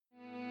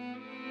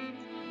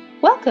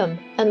Welcome,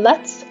 and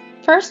let's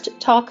first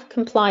talk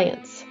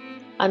compliance.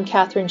 I'm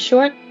Catherine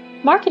Short,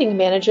 Marketing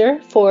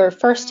Manager for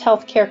First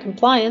Healthcare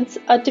Compliance,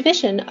 a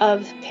division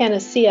of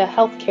Panacea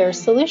Healthcare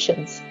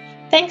Solutions.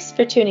 Thanks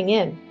for tuning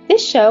in.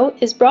 This show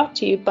is brought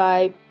to you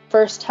by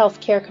First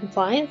Healthcare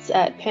Compliance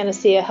at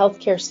Panacea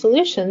Healthcare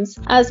Solutions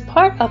as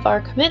part of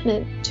our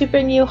commitment to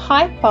bring you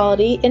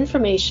high-quality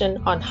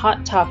information on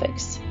hot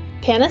topics.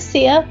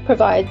 Panacea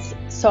provides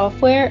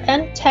software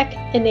and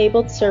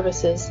tech-enabled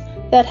services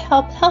that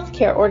help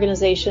healthcare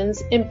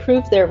organizations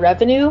improve their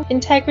revenue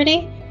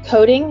integrity,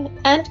 coding,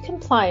 and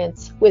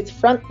compliance with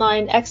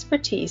frontline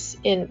expertise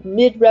in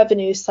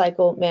mid-revenue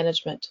cycle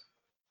management.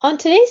 On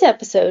today's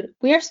episode,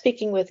 we are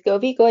speaking with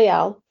Govi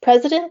Goyal,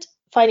 President,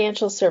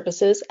 Financial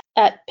Services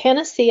at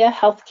Panacea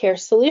Healthcare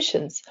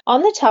Solutions,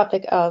 on the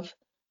topic of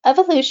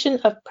evolution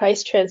of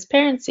price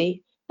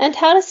transparency and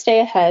how to stay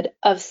ahead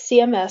of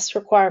CMS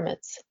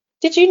requirements.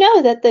 Did you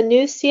know that the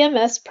new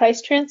CMS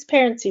Price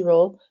Transparency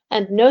Rule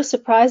and No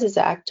Surprises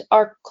Act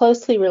are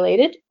closely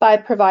related? By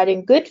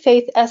providing good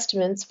faith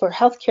estimates for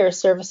healthcare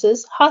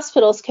services,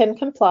 hospitals can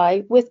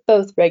comply with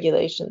both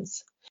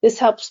regulations. This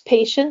helps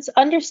patients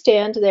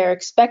understand their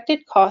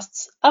expected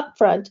costs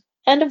upfront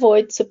and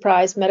avoid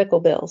surprise medical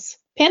bills.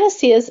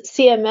 Panacea's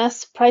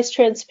CMS Price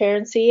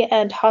Transparency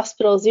and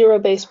Hospital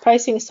Zero-Based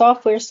Pricing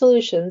software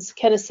solutions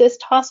can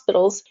assist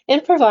hospitals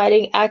in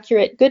providing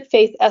accurate good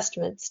faith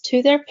estimates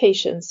to their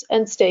patients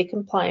and stay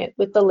compliant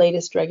with the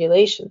latest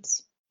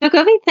regulations. So,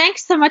 Govi,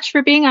 thanks so much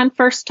for being on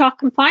First Talk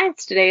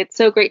Compliance today. It's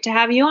so great to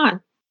have you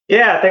on.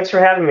 Yeah, thanks for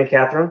having me,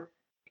 Catherine.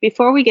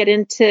 Before we get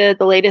into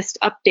the latest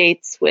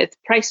updates with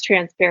price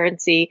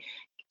transparency,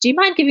 do you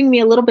mind giving me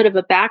a little bit of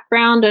a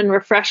background and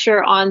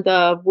refresher on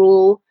the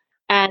rule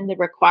and the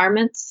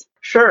requirements?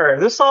 Sure.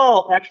 This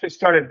all actually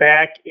started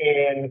back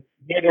in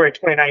January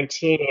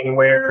 2019,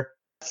 where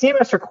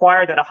CMS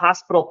required that a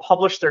hospital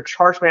publish their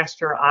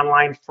chargemaster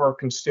online for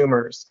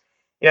consumers.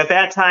 At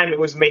that time, it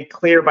was made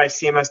clear by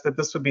CMS that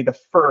this would be the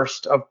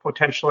first of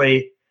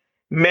potentially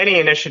many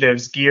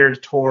initiatives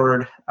geared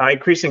toward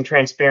increasing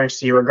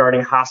transparency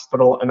regarding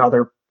hospital and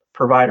other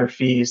provider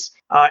fees,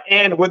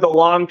 and with a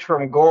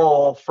long-term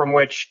goal from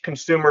which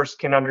consumers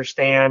can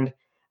understand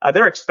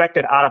their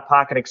expected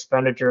out-of-pocket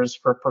expenditures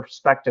for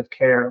prospective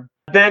care.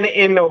 Then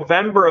in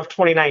November of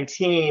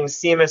 2019,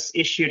 CMS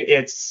issued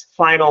its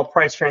final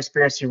price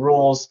transparency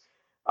rules,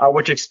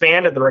 which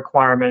expanded the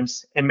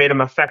requirements and made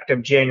them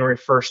effective January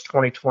 1st,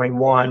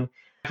 2021.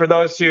 For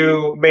those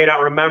who may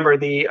not remember,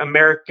 the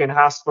American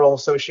Hospital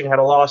Association had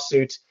a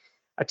lawsuit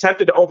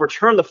attempted to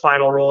overturn the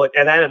final rule,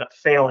 and that ended up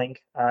failing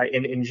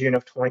in June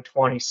of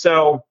 2020.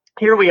 So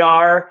here we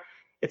are.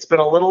 It's been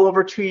a little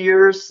over 2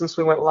 years since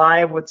we went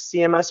live with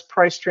CMS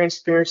Price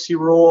Transparency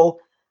Rule.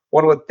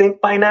 One would think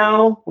by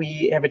now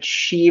we have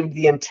achieved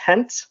the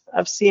intent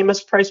of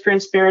CMS Price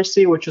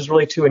Transparency, which is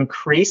really to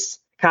increase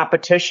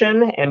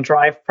competition and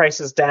drive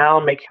prices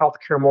down, make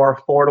healthcare more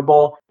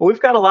affordable. But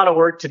we've got a lot of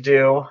work to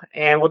do,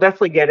 and we'll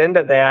definitely get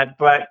into that.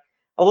 But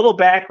a little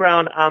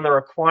background on the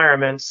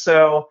requirements.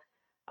 So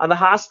on the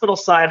hospital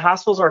side,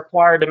 hospitals are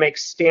required to make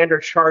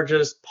standard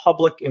charges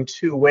public in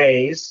two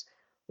ways.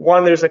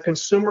 One, there's a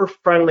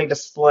consumer-friendly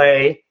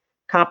display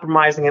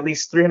comprising at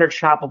least 300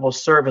 shoppable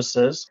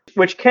services,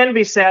 which can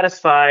be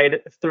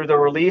satisfied through the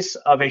release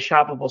of a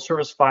shoppable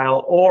service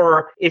file,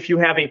 or if you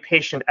have a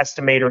patient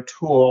estimator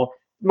tool.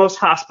 Most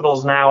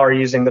hospitals now are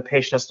using the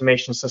patient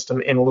estimation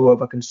system in lieu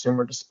of a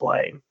consumer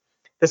display.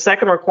 The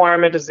second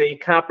requirement is a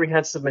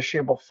comprehensive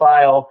machinable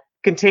file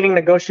containing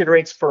negotiated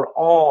rates for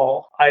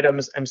all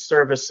items and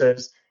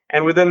services.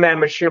 And within that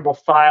machinable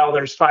file,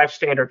 there's 5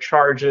 standard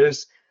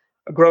charges: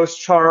 a gross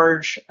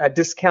charge, a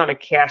discounted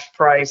cash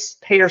price,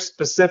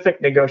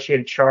 payer-specific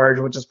negotiated charge,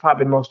 which is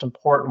probably the most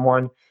important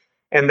one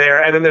in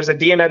there. And then there's a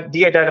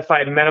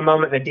de-identified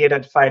minimum and a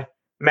de-identified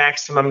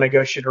maximum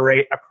negotiated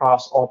rate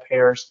across all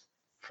payers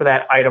for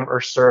that item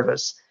or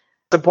service.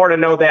 It's important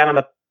to know that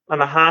on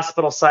the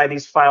hospital side,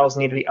 these files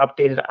need to be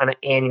updated on an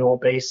annual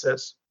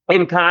basis.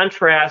 In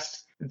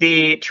contrast,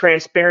 the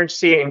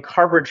transparency and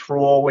coverage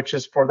rule, which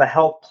is for the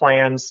health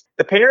plans,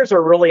 the payers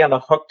are really on the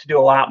hook to do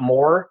a lot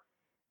more.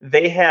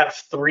 They have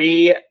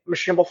 3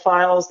 machinable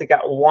files. They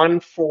got one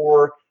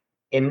for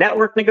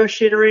in-network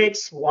negotiated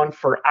rates, one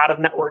for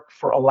out-of-network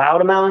for allowed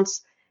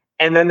amounts,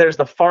 and then there's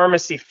the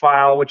pharmacy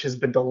file, which has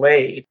been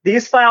delayed.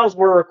 These files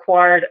were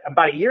required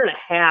about 1.5 years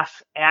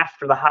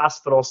after the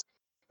hospitals.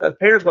 The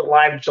payers went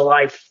live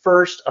July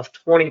 1st of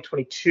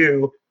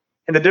 2022,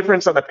 and the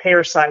difference on the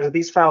payer side is that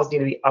these files need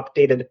to be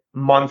updated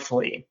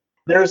monthly.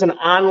 There's an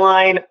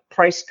online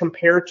price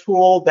compare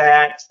tool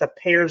that the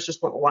payers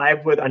just went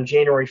live with on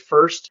January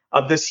 1st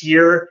of this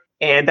year,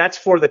 and that's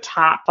for the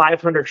top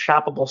 500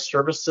 shoppable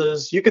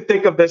services. You could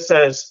think of this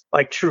as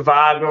like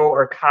Trivago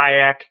or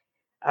Kayak,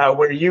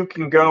 where you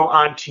can go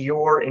onto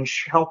your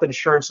health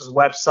insurance's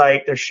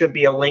website. There should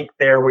be a link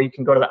there where you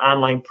can go to the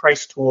online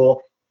price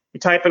tool. You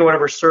type in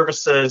whatever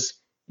services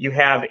you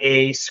have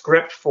a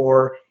script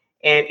for,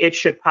 and it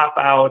should pop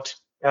out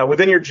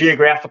within your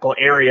geographical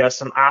area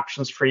some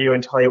options for you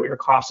and tell you what your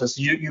cost is.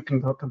 You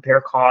can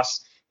compare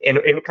costs in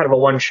kind of a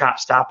one-shop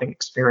stopping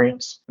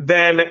experience.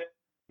 Then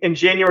in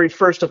January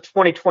 1st of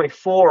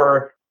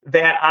 2024,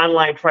 that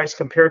online price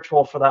compare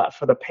tool for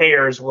the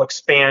payers will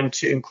expand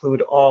to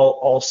include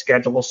all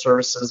schedulable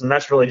services, and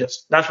that's really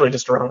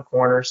just around the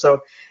corner.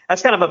 So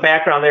that's kind of a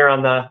background there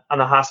on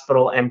the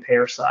hospital and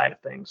payer side of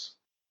things.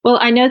 Well,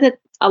 I know that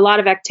a lot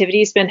of activity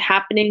has been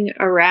happening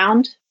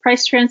around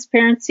price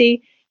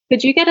transparency.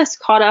 Could you get us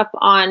caught up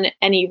on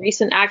any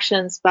recent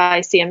actions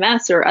by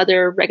CMS or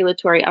other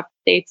regulatory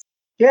updates?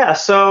 Yeah,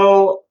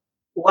 so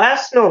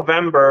last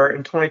November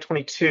in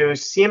 2022,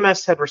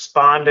 CMS had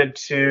responded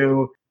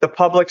to the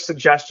public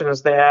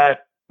suggestions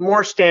that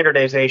more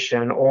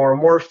standardization or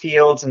more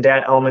fields and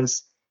data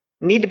elements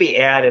need to be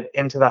added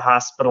into the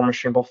hospital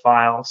machinable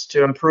files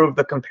to improve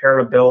the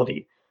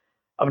comparability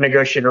of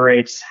negotiated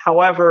rates.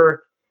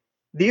 However,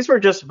 these were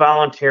just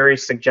voluntary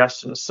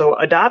suggestions, so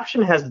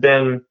adoption has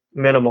been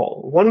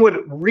minimal. One would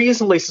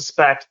reasonably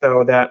suspect,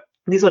 though, that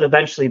these would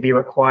eventually be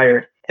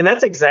required, and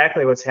that's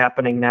exactly what's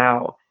happening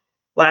now.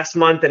 Last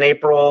month in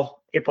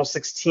April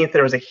 16th,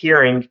 there was a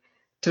hearing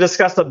to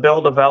discuss a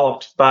bill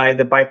developed by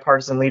the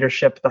bipartisan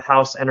leadership of the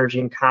House Energy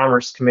and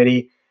Commerce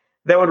Committee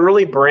that would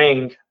really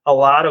bring a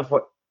lot of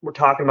what we're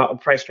talking about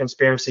with price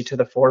transparency to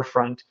the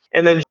forefront.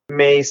 And then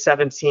May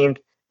 17th,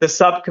 the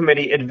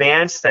subcommittee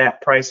advanced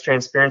that price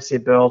transparency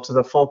bill to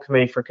the full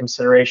committee for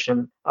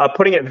consideration,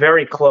 putting it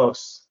very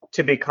close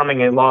to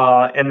becoming a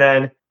law. And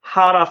then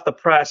hot off the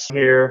press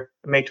here,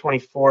 May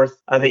 24th,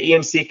 the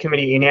E&C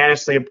committee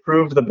unanimously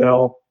approved the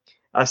bill,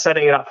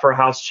 setting it up for a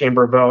House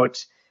chamber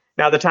vote.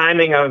 Now, the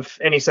timing of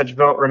any such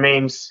vote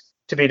remains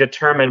to be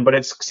determined, but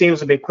it seems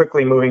to be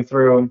quickly moving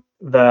through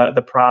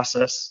the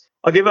process.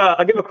 I'll give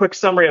a quick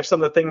summary of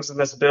some of the things in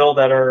this bill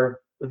that are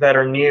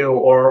new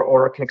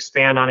or can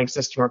expand on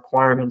existing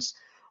requirements.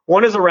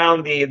 One is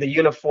around the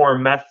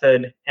uniform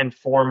method and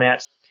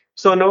format.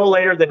 So no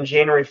later than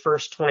January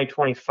 1st,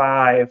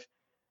 2025,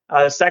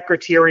 the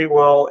Secretary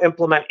will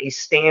implement a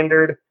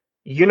standard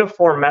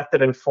uniform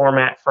method and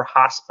format for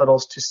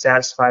hospitals to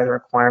satisfy the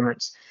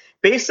requirements.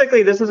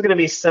 Basically, this is going to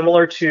be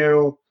similar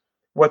to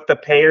what the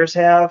payers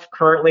have.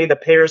 Currently, the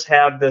payers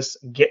have this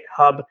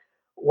GitHub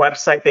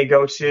website they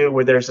go to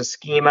where there's a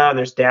schema and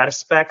there's data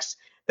specs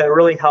that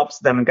really helps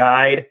them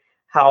guide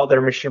how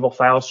their machinable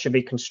files should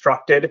be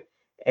constructed.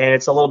 And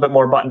it's a little bit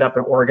more buttoned up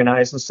and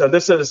organized. And so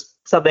this is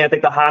something I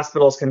think the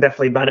hospitals can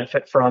definitely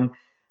benefit from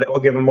that will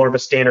give them more of a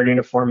standard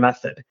uniform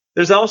method.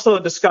 There's also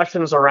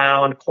discussions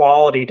around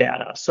quality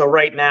data. So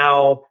right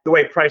now, the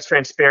way price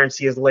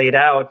transparency is laid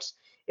out,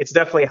 it's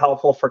definitely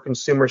helpful for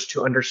consumers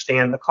to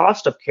understand the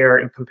cost of care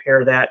and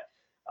compare that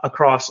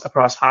across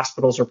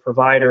hospitals or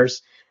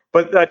providers.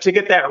 But to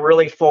get that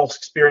really full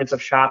experience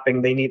of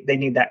shopping, they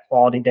need that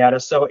quality data.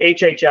 So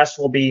HHS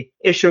will be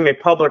issuing a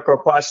public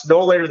request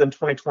no later than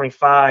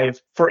 2025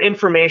 for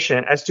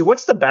information as to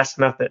what's the best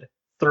method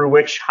through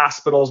which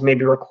hospitals may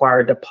be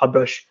required to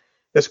publish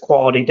this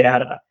quality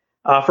data.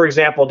 For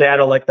example,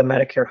 data like the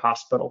Medicare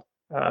Hospital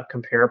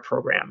Compare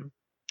program.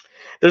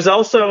 There's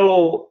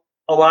also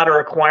a lot of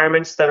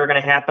requirements that are going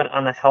to happen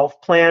on the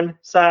health plan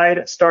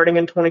side starting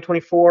in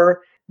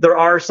 2024. There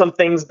are some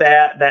things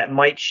that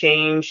might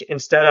change.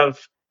 Instead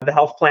of the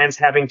health plans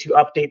having to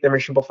update their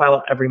machinable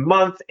file every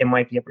month, it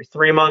might be every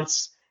 3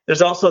 months.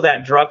 There's also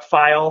that drug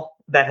file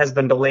that has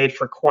been delayed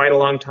for quite a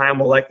long time,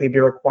 will likely be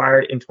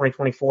required in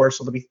 2024.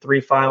 So there'll be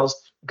 3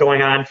 files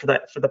going on for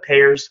the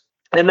payers.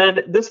 And then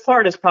this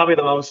part is probably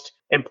the most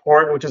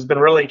important, which has been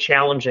really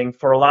challenging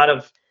for a lot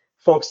of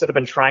folks that have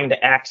been trying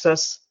to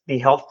access the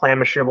health plan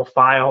machinable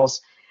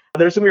files.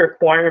 There's going to be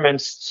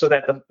requirements so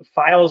that the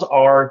files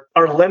are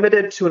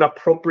limited to an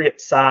appropriate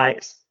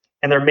size,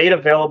 and they're made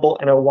available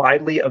in a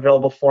widely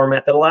available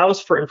format that allows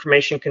for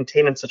information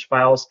contained in such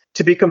files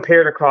to be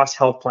compared across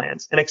health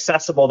plans and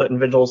accessible to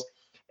individuals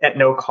at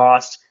no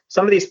cost.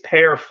 Some of these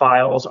payer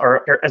files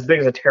are as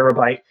big as a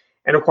terabyte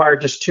and require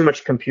just too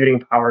much computing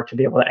power to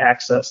be able to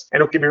access,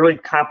 and it can be really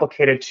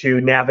complicated to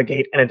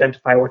navigate and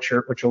identify what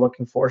you're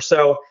looking for.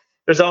 So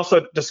there's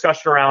also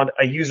discussion around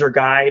a user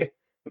guide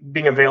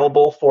being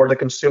available for the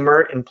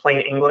consumer in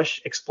plain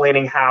English,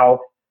 explaining how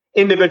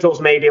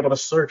individuals may be able to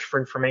search for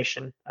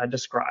information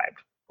described.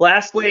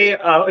 Lastly,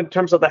 in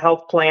terms of the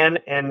health plan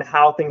and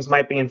how things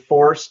might be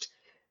enforced,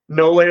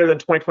 no later than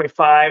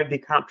 2025, the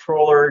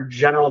Comptroller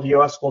General of the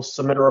U.S. will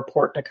submit a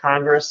report to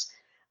Congress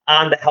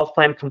on the health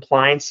plan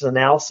compliance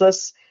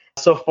analysis.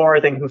 So far,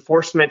 I think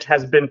enforcement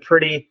has been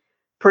pretty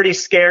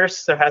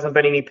scarce. There hasn't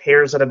been any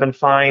payers that have been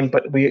fined,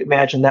 but we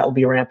imagine that will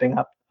be ramping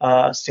up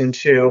soon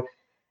too.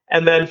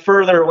 And then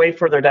way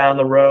further down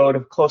the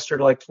road, closer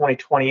to like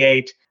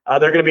 2028,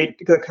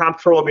 the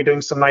comptroller will be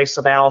doing some nice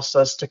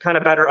analysis to kind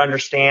of better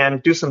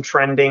understand, do some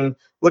trending,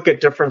 look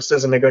at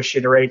differences in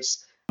negotiated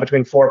rates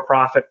between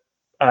for-profit,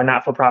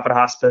 not-for-profit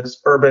hospitals,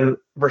 urban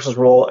versus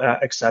rural,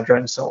 et cetera,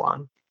 and so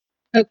on.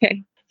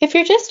 Okay. If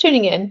you're just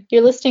tuning in,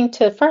 you're listening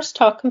to First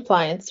Talk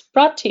Compliance,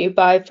 brought to you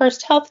by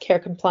First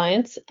Healthcare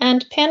Compliance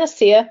and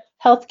Panacea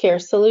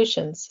Healthcare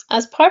Solutions,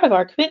 as part of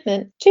our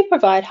commitment to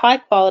provide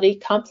high-quality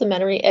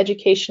complementary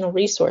educational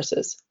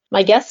resources.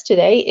 My guest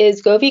today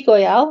is Govi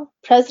Goyal,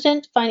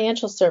 President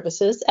Financial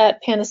Services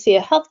at Panacea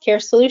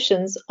Healthcare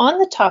Solutions, on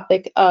the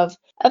topic of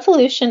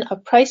evolution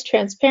of price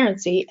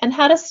transparency and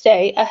how to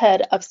stay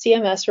ahead of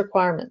CMS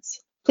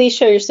requirements. Please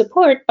show your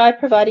support by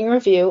providing a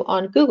review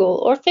on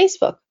Google or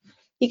Facebook.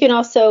 You can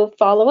also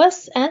follow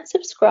us and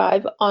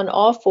subscribe on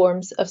all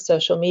forms of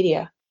social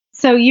media.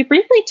 So you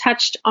briefly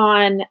touched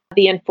on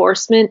the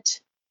enforcement,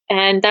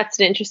 and that's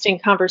an interesting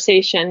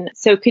conversation.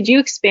 So could you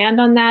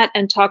expand on that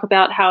and talk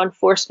about how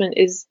enforcement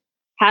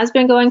has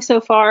been going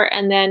so far,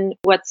 and then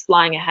what's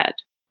lying ahead?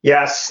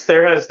 Yes,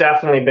 there has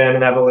definitely been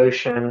an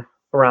evolution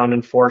around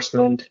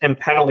enforcement and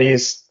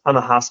penalties on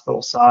the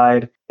hospital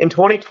side. In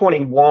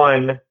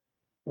 2021,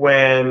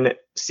 when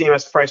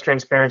CMS price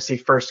transparency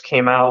first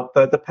came out,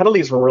 the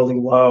penalties were really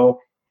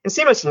low. And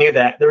CMS knew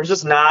that. There was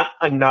just not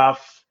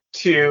enough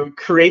to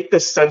create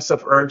this sense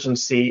of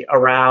urgency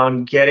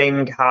around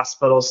getting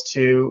hospitals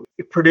to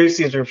produce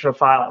these nutritional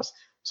files.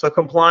 So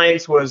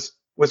compliance was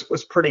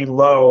pretty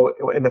low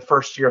in the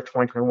first year of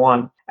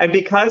 2021. And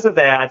because of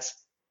that,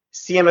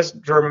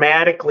 CMS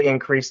dramatically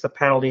increased the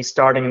penalty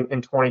starting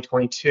in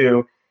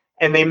 2022,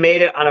 and they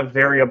made it on a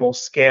variable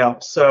scale.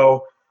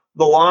 So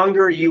the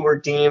longer you were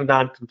deemed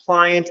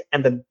non-compliant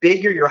and the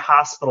bigger your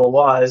hospital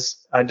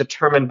was,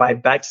 determined by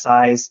bed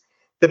size,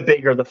 the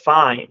bigger the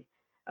fine.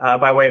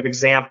 By way of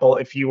example,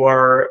 if you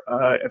are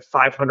a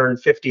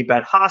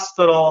 550-bed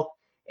hospital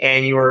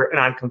and you were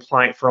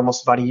non-compliant for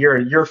almost about a year,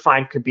 your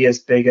fine could be as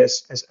big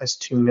as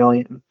 $2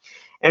 million.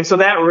 And so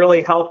that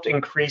really helped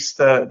increase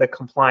the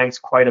compliance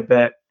quite a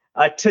bit.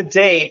 To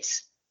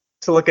date,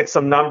 to look at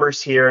some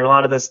numbers here, and a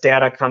lot of this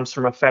data comes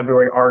from a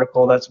February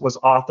article that was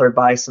authored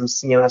by some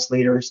CMS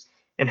leaders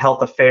in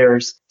health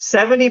affairs.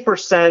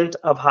 70%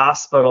 of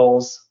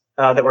hospitals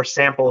that were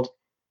sampled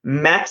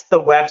met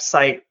the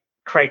website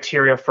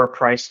criteria for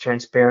price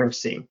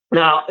transparency.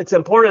 Now, it's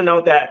important to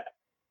note that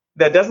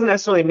that doesn't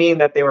necessarily mean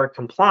that they were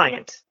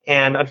compliant.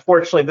 And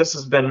unfortunately, this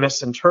has been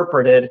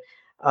misinterpreted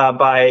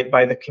by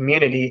the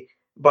community.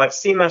 But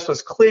CMS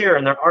was clear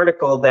in their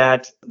article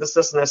that this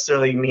doesn't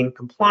necessarily mean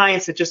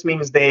compliance. It just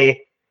means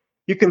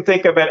you can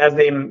think of it as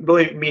they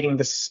really meeting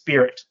the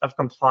spirit of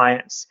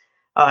compliance.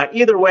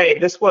 Either way,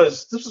 this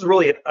was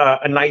really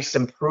a nice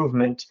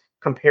improvement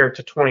compared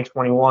to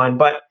 2021,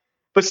 but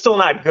still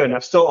not good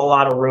enough. Still a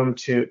lot of room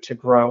to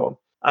grow.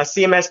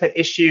 CMS had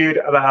issued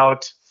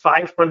about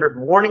 500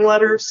 warning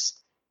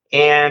letters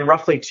and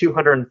roughly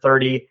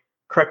 230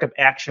 corrective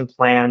action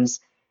plans.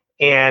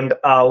 And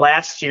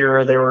last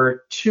year, there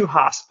were 2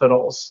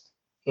 hospitals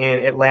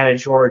in Atlanta,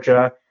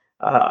 Georgia,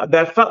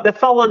 that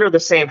fell under the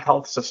same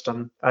health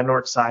system,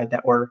 Northside,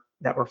 that were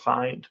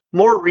fined.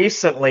 More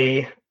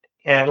recently,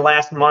 and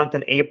last month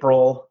in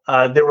April,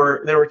 there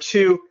were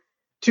two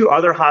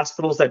other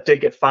hospitals that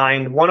did get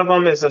fined. One of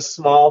them is a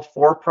small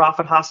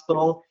for-profit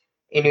hospital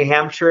in New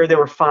Hampshire. They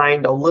were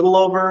fined a little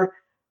over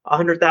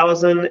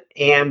 $100,000,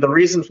 and the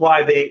reasons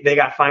why they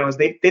got fined was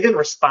they didn't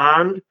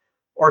respond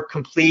or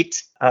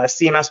complete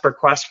CMS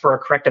request for a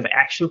corrective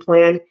action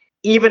plan,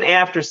 even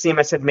after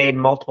CMS had made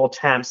multiple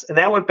attempts. And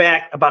that went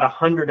back about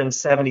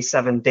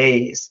 177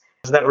 days.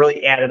 So that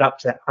really added up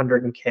to that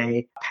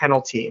 $100K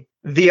penalty.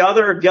 The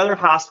other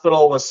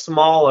hospital was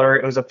smaller.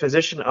 It was a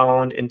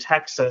physician-owned in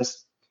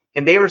Texas,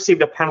 and they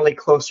received a penalty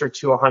closer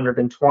to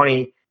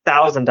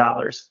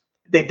 $120,000.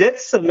 They did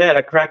submit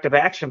a corrective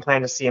action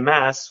plan to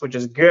CMS, which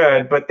is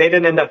good, but they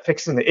didn't end up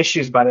fixing the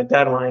issues by the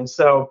deadline.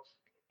 So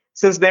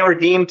since they were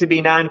deemed to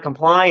be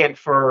non-compliant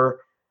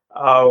for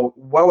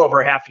well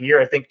over half a year,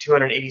 I think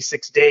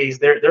 286 days,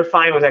 their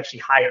fine was actually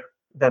higher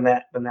than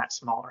that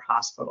smaller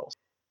hospital.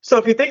 So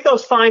if you think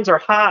those fines are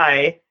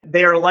high,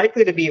 they are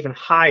likely to be even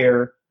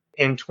higher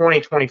in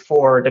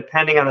 2024,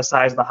 depending on the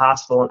size of the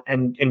hospital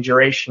and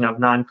duration of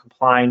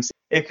non-compliance.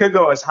 It could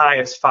go as high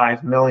as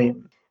 $5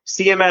 million.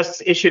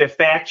 CMS issued a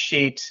fact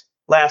sheet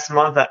last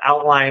month that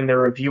outlined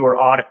their review or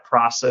audit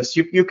process.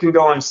 You can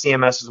go on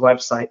CMS's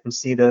website and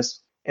see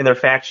this in their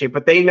fact sheet,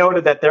 but they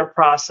noted that their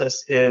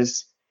process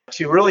is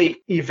to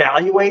really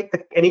evaluate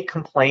any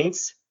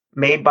complaints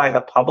made by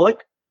the public.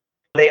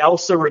 They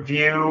also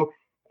review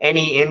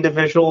any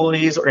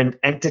individuals or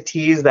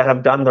entities that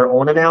have done their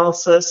own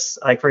analysis,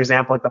 like, for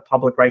example, like the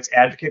Public Rights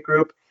Advocate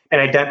Group, and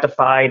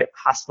identified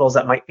hospitals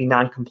that might be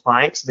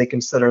non-compliant, so they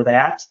consider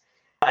that.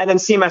 And then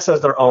CMS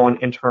has their own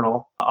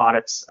internal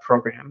audits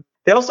program.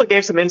 They also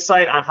gave some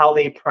insight on how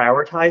they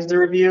prioritize their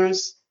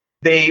reviews.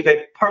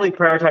 They partly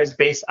prioritize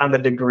based on the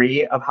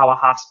degree of how a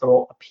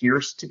hospital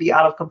appears to be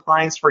out of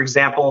compliance. For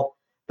example,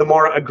 the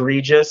more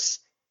egregious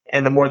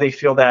and the more they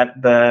feel that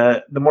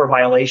the more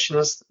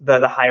violations,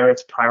 the higher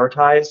it's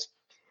prioritized.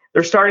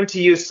 They're starting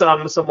to use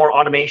some more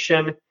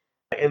automation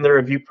in the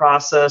review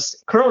process.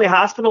 Currently,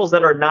 hospitals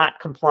that are not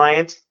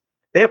compliant,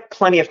 they have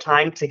plenty of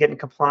time to get in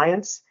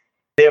compliance.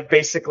 They have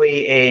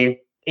basically a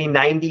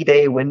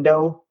 90-day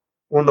window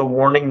when the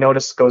warning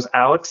notice goes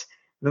out.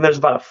 Then there's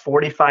about a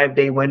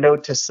 45-day window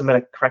to submit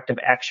a corrective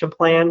action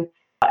plan.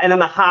 And then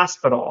the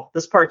hospital,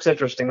 this part's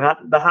interesting,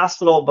 not the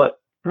hospital, but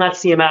not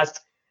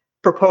CMS,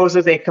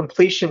 proposes a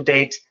completion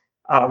date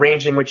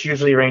which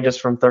usually ranges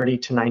from 30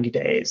 to 90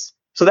 days.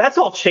 So that's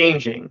all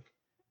changing.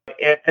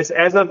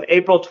 As of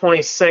April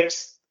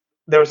 26th,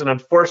 there was an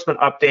enforcement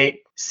update.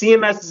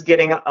 CMS is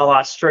getting a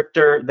lot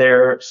stricter.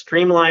 They're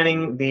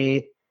streamlining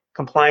the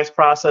compliance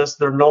process.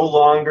 They're no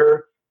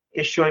longer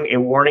issuing a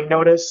warning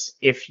notice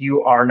if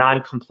you are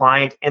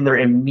non-compliant, and they're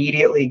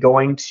immediately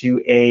going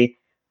to a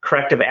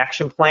corrective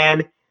action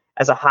plan.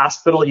 As a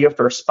hospital, you have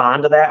to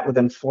respond to that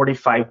within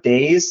 45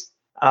 days.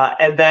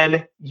 And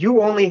then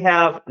you only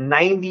have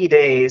 90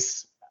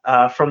 days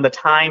from the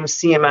time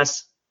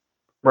CMS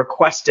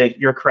requested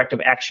your corrective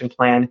action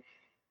plan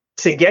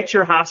to get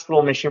your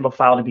hospital machinable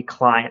file to be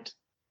client.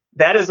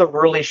 That is a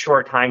really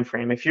short time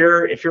frame. If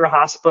you're a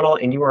hospital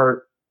and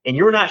you're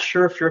not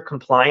sure if you're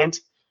compliant,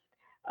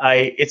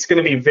 it's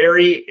going to be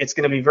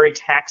very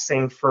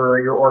taxing for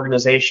your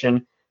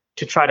organization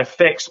to try to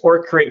fix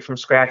or create from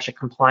scratch a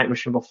compliant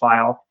machinable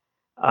file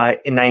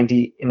in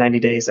 90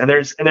 days. And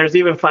there's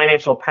even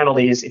financial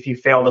penalties if you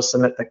fail to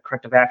submit the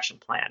corrective action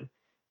plan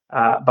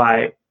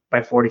by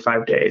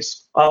 45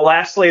 days.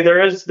 Lastly,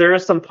 there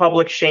is some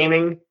public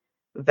shaming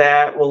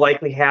that will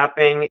likely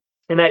happen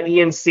in that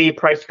E&C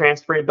price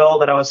transfer bill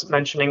that I was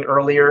mentioning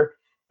earlier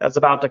that's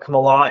about to come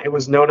law. It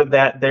was noted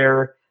that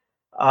there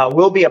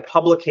will be a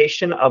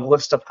publication of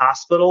list of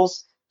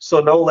hospitals.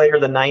 So no later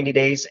than 90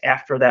 days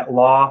after that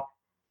law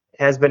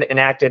has been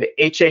enacted,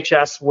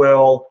 HHS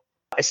will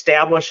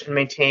establish and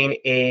maintain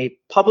a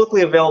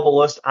publicly available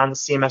list on the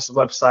CMS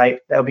website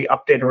that will be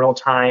updated in real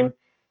time.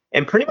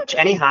 And pretty much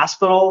any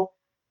hospital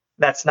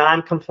that's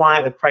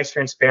non-compliant with price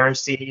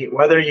transparency,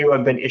 whether you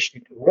have been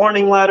issued a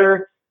warning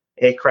letter,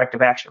 a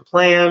corrective action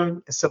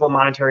plan, a civil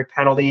monetary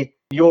penalty,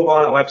 you will go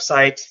on that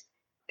website.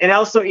 And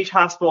also each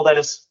hospital that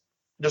is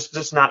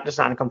just not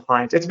in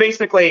compliance.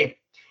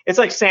 It's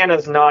like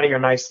Santa's naughty or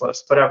nice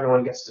list, but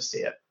everyone gets to see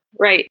it.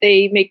 Right.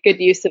 They make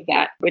good use of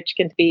that, which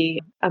can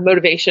be a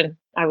motivation,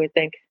 I would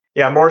think.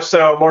 Yeah, more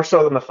so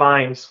than the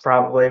fines,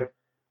 probably.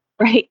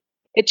 Right.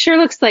 It sure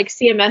looks like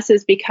CMS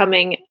is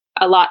becoming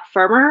a lot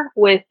firmer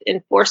with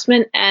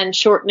enforcement and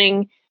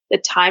shortening the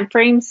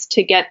timeframes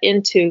to get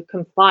into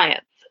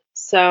compliance.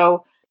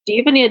 So do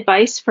you have any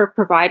advice for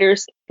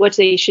providers, what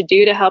they should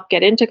do to help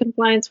get into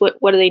compliance? What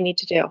do they need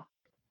to do?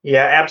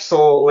 Yeah,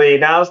 absolutely.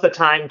 Now's the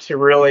time to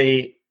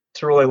really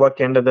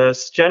look into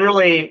this.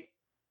 Generally,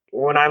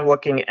 when I'm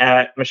looking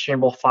at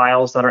machinable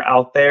files that are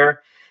out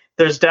there,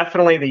 there's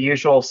definitely the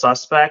usual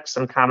suspects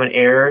and common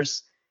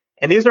errors.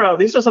 And these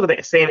are some of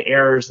the same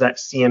errors that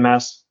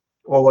CMS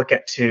will look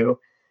at too.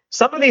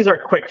 Some of these are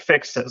quick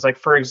fixes, like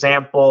for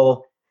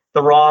example,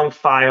 the wrong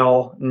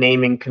file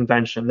naming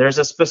convention. There's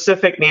a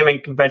specific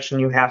naming convention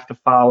you have to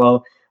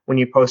follow when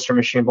you post your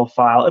machinable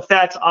file. If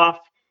that's off,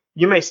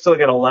 you may still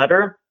get a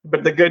letter,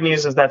 but the good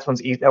news is that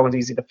one's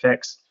easy to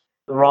fix.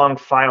 The wrong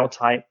file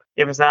type.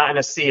 If it's not in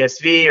a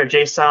CSV or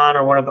JSON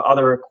or one of the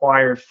other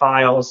required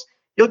files,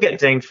 you'll get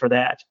dinged for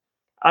that.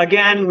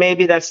 Again,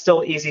 maybe that's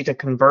still easy to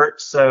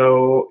convert,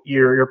 so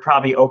you're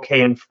probably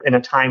okay in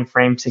a time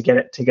frame to get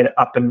it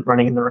up and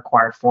running in the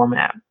required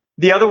format.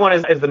 The other one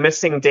is the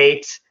missing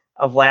date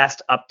of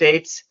last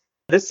updates.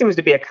 This seems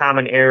to be a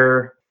common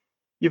error.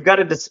 You've got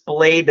to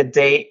display the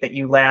date that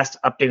you last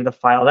updated the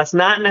file. That's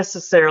not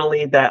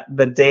necessarily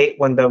the date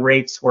when the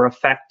rates were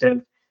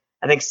effective.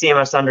 I think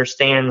CMS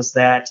understands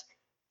that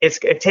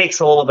it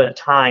takes a little bit of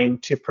time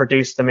to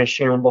produce the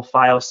machinable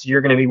file, so you're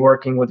going to be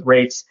working with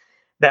rates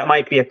that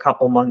might be a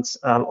couple months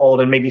old,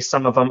 and maybe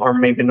some of them are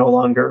maybe no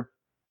longer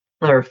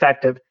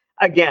effective.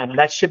 Again,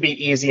 that should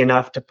be easy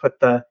enough to put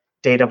the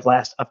date of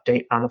last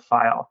update on the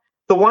file.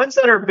 The ones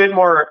that are a bit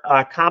more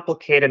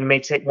complicated and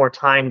may take more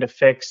time to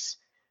fix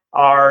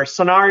are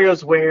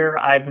scenarios where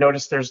I've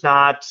noticed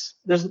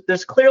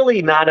there's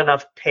clearly not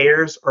enough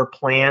payers or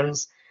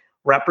plans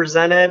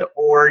represented,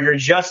 or you're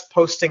just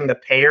posting the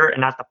payer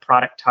and not the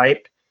product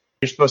type.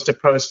 You're supposed to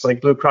post like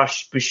Blue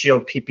Cross Blue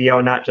Shield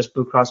PPO, not just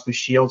Blue Cross Blue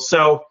Shield.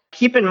 So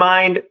keep in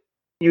mind,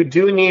 you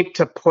do need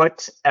to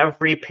put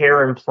every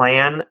payer and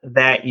plan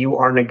that you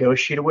are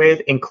negotiated with,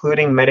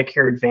 including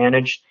Medicare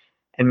Advantage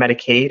and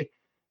Medicaid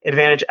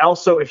Advantage.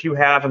 Also, if you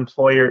have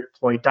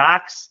employee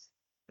docs,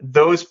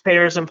 those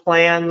payers and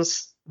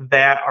plans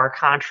that are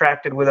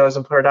contracted with those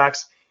employer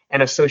docs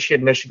and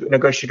associated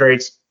negotiated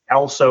rates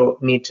also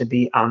need to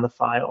be on the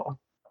file.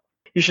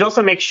 You should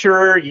also make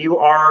sure you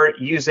are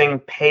using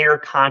payer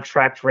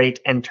contract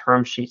rate and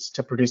term sheets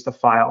to produce the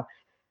file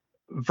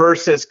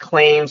versus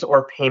claims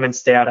or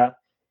payments data.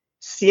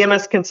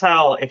 CMS can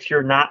tell if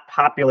you're not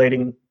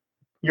populating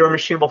your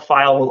machinable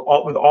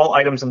file with all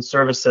items and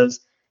services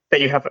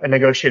that you have a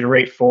negotiated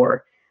rate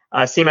for.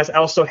 CMS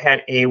also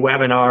had a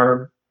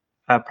webinar,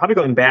 probably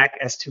going back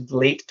as to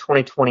late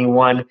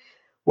 2021,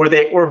 where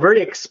they were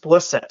very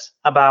explicit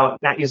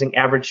about not using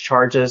average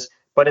charges,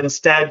 but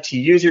instead to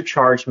use your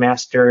charge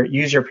master,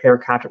 use your payer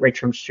contract rate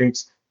term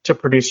sheets to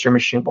produce your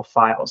machinable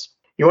files.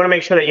 You want to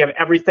make sure that you have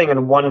everything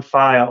in one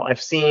file.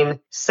 I've seen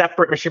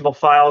separate machinable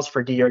files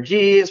for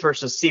DRGs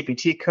versus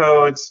CPT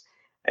codes.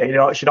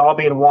 It should all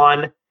be in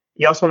one.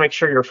 You also want to make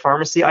sure your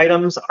pharmacy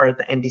items are at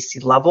the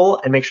NDC level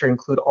and make sure you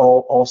include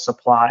all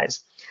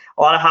supplies.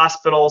 A lot of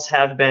hospitals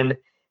have been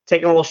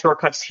taking little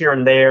shortcuts here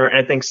and there, and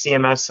I think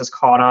CMS has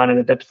caught on and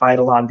identified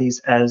a lot of these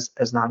as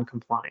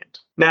non-compliant.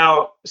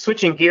 Now,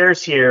 switching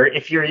gears here,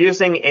 if you're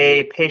using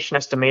a patient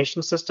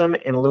estimation system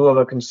in lieu of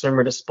a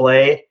consumer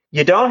display,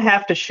 you don't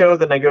have to show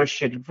the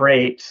negotiated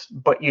rate,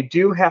 but you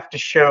do have to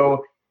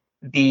show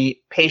the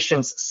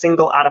patient's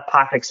single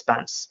out-of-pocket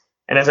expense.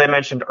 And as I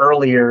mentioned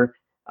earlier,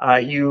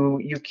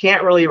 you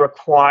can't really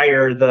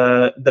require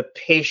the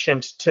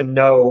patient to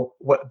know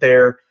what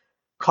their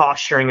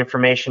cost sharing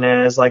information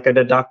is, like a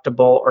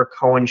deductible or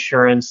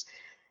coinsurance.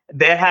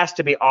 That has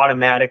to be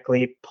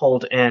automatically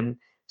pulled in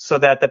so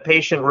that the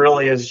patient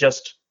really is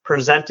just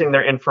presenting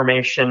their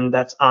information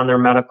that's on their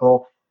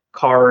medical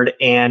card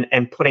and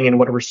putting in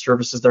whatever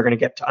services they're going to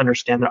get to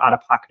understand their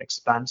out-of-pocket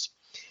expense.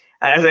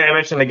 As I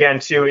mentioned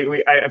again,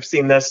 too, I've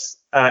seen this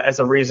as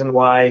a reason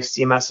why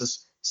CMS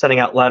is sending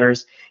out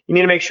letters. You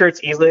need to make sure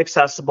it's easily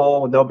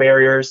accessible with no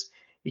barriers.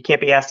 You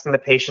can't be asking the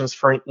patients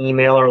for an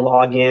email or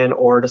login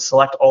or to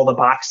select all the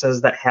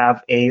boxes that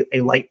have a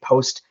light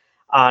post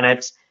on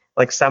it,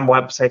 like some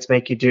websites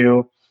make you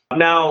do.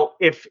 Now,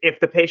 if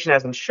the patient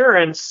has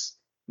insurance,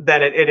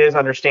 then it is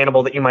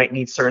understandable that you might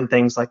need certain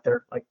things like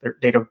their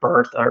date of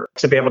birth or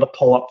to be able to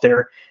pull up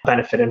their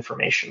benefit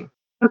information.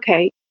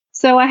 Okay.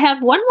 So I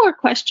have one more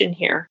question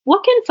here.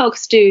 What can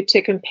folks do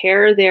to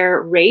compare their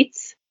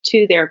rates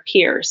to their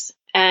peers?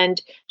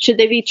 And should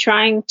they be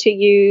trying to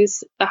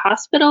use the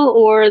hospital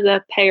or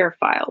the payer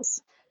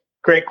files?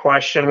 Great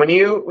question. When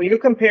you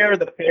compare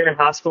the payer and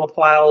hospital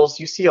files,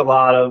 you see a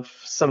lot of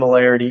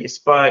similarities,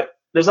 but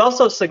there's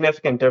also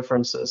significant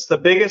differences. The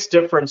biggest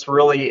difference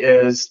really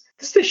is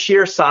just the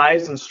sheer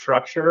size and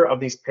structure of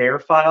these payer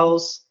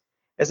files.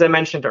 As I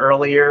mentioned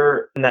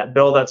earlier, in that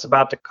bill that's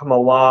about to become a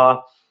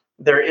law,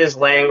 there is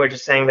language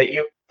saying that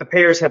the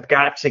payers have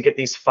got to get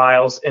these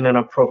files in an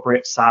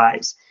appropriate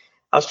size.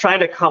 I was trying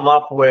to come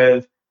up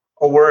with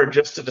a word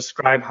just to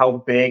describe how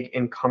big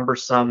and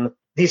cumbersome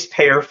these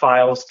payer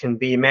files can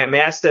be.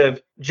 Massive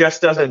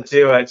just doesn't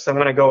do it, so I'm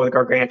going to go with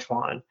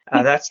gargantuan.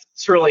 That's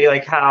really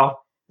like how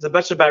it's a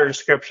much better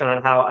description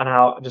on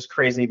how just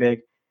crazy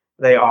big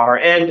they are.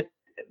 And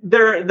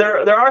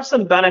there are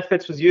some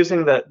benefits with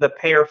using the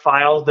payer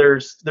files.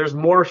 There's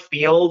more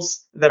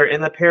fields that are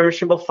in the payer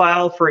machable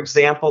file. For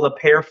example, the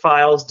payer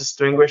files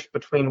distinguish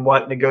between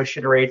what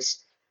negotiated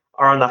rates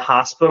are on the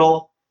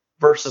hospital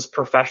versus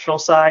professional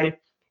side.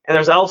 And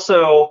there's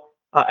also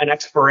an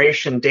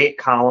expiration date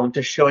column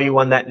to show you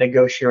when that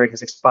negotiated rate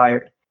has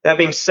expired. That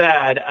being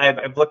said,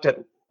 I've looked at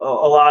a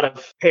lot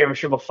of payer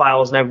machable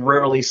files, and I've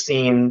rarely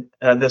seen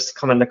this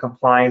come into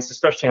compliance,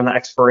 especially on the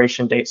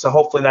expiration date. So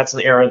hopefully that's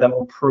an area that will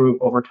improve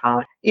over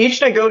time.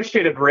 Each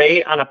negotiated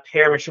rate on a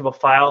payer machable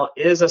file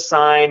is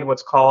assigned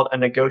what's called a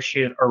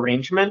negotiated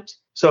arrangement.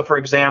 So for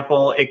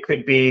example, it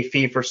could be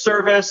fee for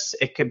service,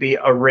 it could be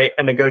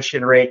a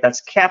negotiated rate that's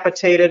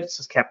capitated, it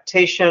says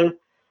capitation,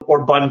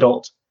 or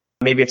bundled.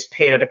 Maybe it's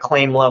paid at a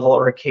claim level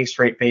or a case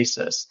rate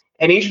basis.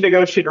 And each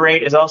negotiated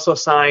rate is also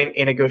assigned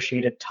a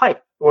negotiated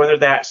type, whether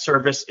that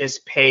service is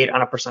paid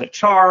on a percentage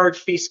charge,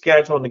 fee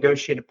schedule,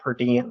 negotiated per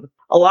diem.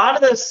 A lot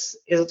of this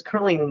is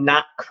currently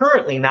not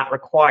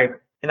required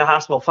in the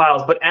hospital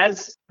files, but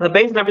based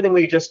on everything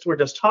we're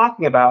just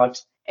talking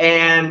about,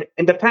 and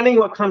depending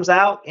what comes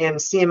out in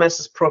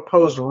CMS's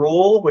proposed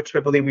rule, which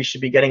I believe we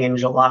should be getting in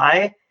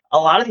July, a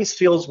lot of these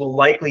fields will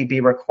likely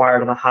be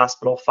required in the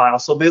hospital file.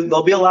 So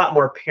there'll be a lot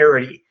more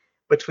parity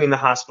between the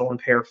hospital and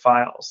payer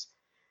files.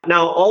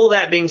 Now, all of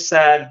that being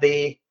said,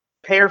 the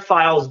payer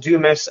files do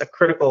miss a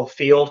critical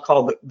field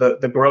called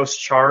the gross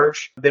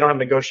charge. They don't have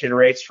negotiated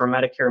rates for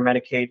Medicare or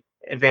Medicaid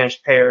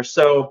Advantage payers.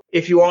 So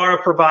if you are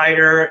a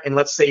provider and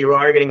let's say you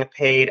are getting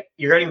paid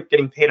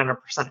on a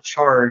percentage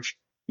charge,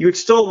 you would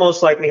still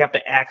most likely have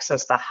to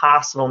access the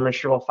hospital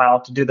machable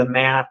file to do the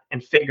math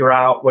and figure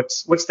out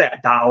what's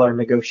that dollar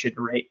negotiated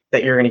rate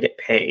that you're going to get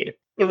paid.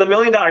 The $1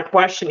 million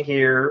question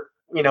here,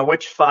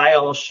 which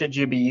files should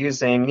you be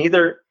using?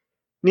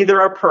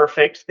 Neither are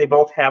perfect. They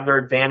both have their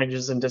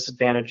advantages and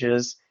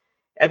disadvantages.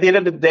 At the end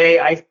of the day,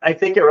 I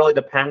think it really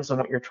depends on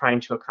what you're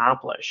trying to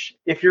accomplish.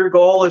 If your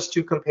goal is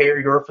to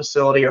compare your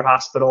facility or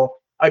hospital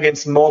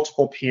against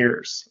multiple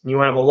peers, and you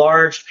want to have a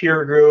large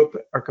peer group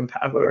or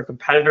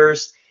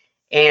competitors,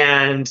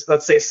 and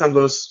let's say some of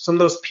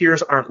those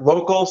peers aren't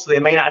local, so they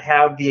may not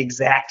have the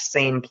exact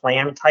same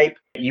plan type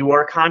you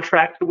are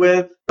contracted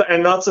with.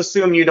 And let's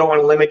assume you don't want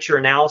to limit your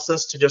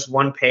analysis to just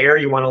one payer.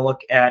 You want to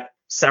look at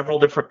several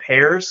different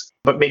pairs,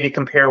 but maybe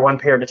compare one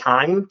pair at a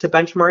time to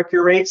benchmark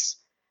your rates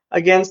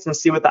against and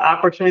see what the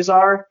opportunities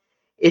are.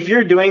 If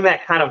you're doing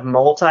that kind of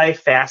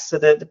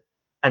multifaceted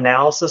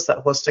analysis,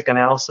 that holistic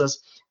analysis,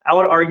 I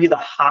would argue the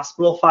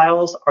hospital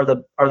files are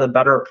the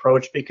better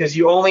approach because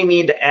you only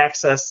need to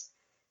access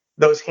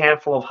those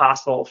handful of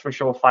hospital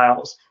official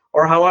files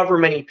or however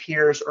many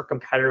peers or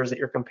competitors that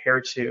you're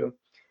compared to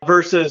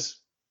versus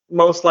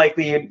most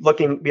likely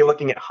be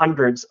looking at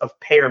hundreds of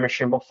payer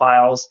machinable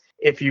files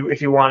if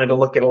you wanted to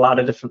look at a lot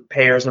of different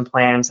payers and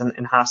plans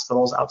and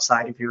hospitals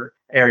outside of your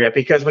area.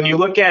 Because when you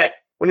look at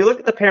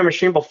the payer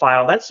machinable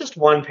file, that's just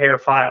one payer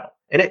file.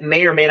 and it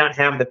may or may not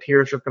have the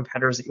peers or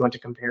competitors that you want to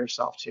compare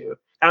yourself to.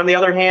 On the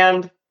other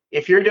hand,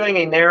 if you're doing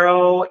a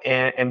narrow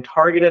and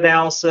targeted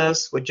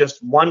analysis with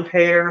just one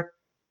payer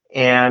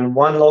and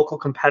one local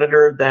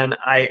competitor, then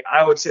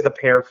I would say the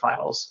payer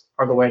files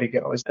are the way to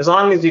go, as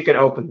long as you can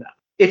open them.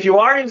 If you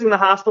are using the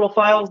hospital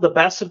files, the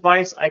best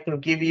advice I can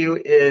give you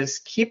is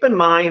keep in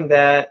mind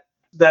that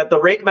the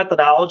rate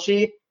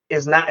methodology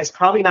is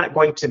probably not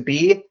going to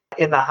be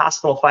in the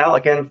hospital file.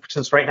 Again,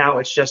 since right now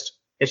it's just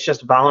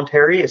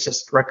voluntary, it's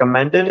just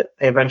recommended.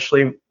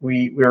 Eventually,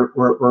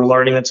 we're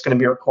learning that's going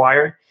to be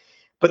required.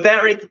 But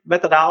that rate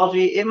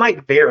methodology, it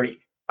might vary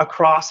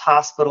across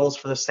hospitals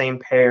for the same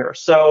payer.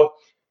 So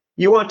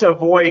you want to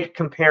avoid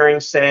comparing,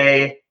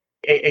 say,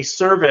 a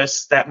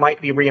service that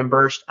might be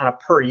reimbursed on a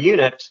per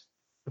unit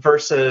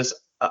versus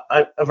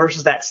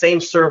that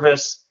same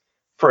service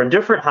for a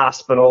different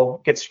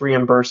hospital gets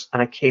reimbursed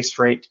on a case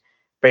rate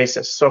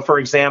basis. So, for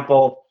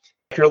example,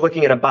 if you're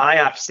looking at a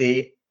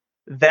biopsy,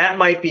 that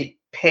might be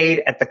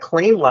paid at the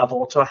claim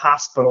level to a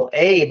hospital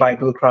A by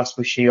Blue Cross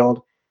Blue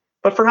Shield,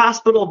 but for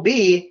hospital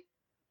B,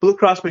 Blue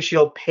Cross Blue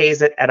Shield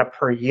pays it at a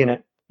per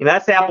unit.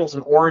 That's apples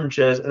and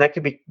oranges, and that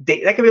could be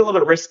a little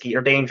bit risky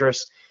or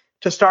dangerous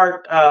to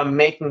start doing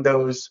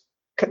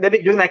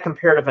that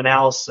comparative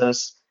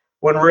analysis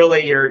when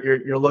really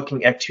you're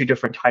looking at two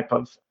different type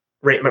of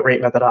rate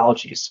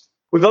methodologies.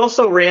 We've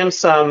also ran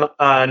some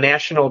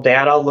national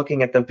data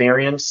looking at the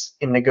variance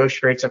in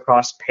negotiation rates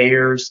across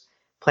payers,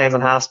 plans,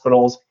 and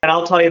hospitals. And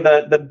I'll tell you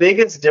the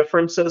biggest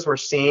differences we're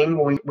seeing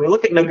when we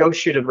look at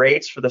negotiated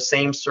rates for the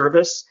same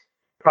service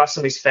across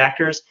some of these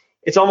factors,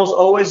 it's almost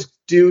always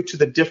due to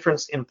the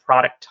difference in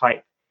product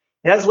type.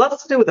 It has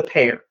less to do with the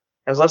payer.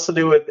 It has less to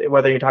do with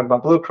whether you're talking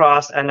about Blue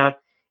Cross and it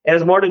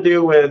has more to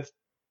do with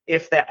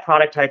if that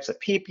product type's a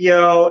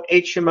PPO,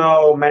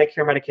 HMO,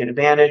 Medicare, Medicaid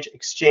Advantage,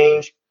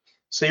 exchange.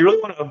 So you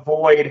really want to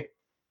avoid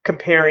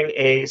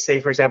comparing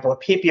say, for example, a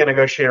PPO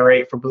negotiated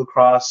rate for Blue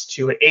Cross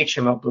to an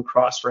HMO Blue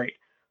Cross rate,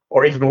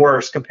 or even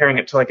worse, comparing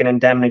it to like an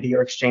indemnity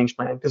or exchange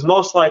plan, because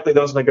most likely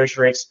those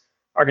negotiated rates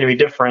are going to be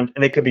different,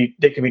 and they could be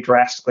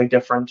drastically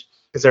different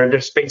because they're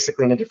just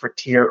basically in a different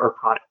tier or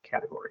product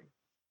category.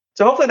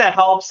 So hopefully that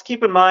helps.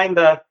 Keep in mind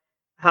the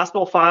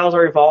hospital files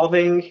are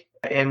evolving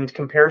and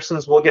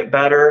comparisons will get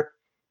better.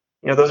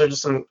 Those are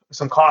just some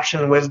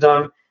caution and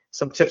wisdom,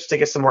 some tips to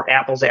get some more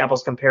apples to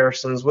apples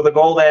comparisons with a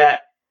goal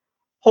that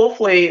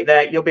hopefully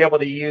you'll be able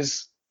to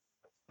use,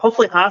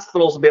 hopefully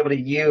hospitals will be able to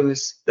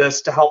use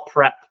this to help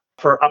prep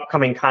for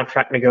upcoming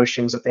contract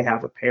negotiations that they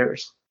have with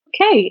payers.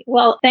 Okay,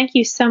 well, thank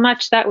you so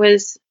much. That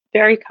was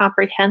very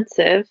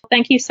comprehensive.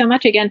 Thank you so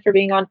much again for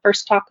being on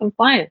First Talk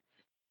Compliance.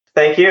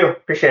 Thank you.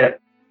 Appreciate it.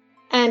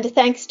 And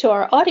thanks to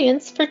our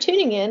audience for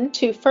tuning in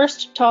to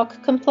First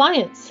Talk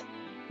Compliance.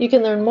 You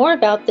can learn more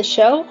about the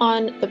show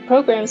on the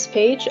programs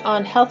page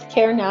on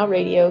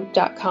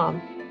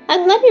healthcarenowradio.com.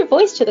 And lend your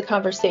voice to the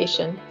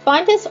conversation.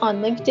 Find us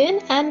on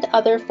LinkedIn and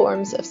other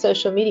forms of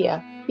social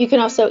media. You can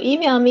also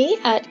email me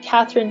at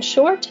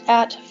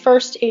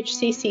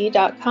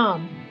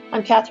catherineshort@firsthcc.com.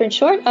 I'm Catherine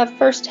Short of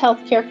First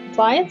Healthcare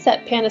Compliance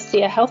at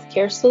Panacea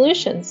Healthcare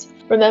Solutions.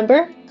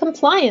 Remember,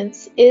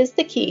 compliance is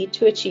the key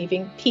to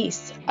achieving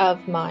peace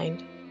of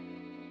mind.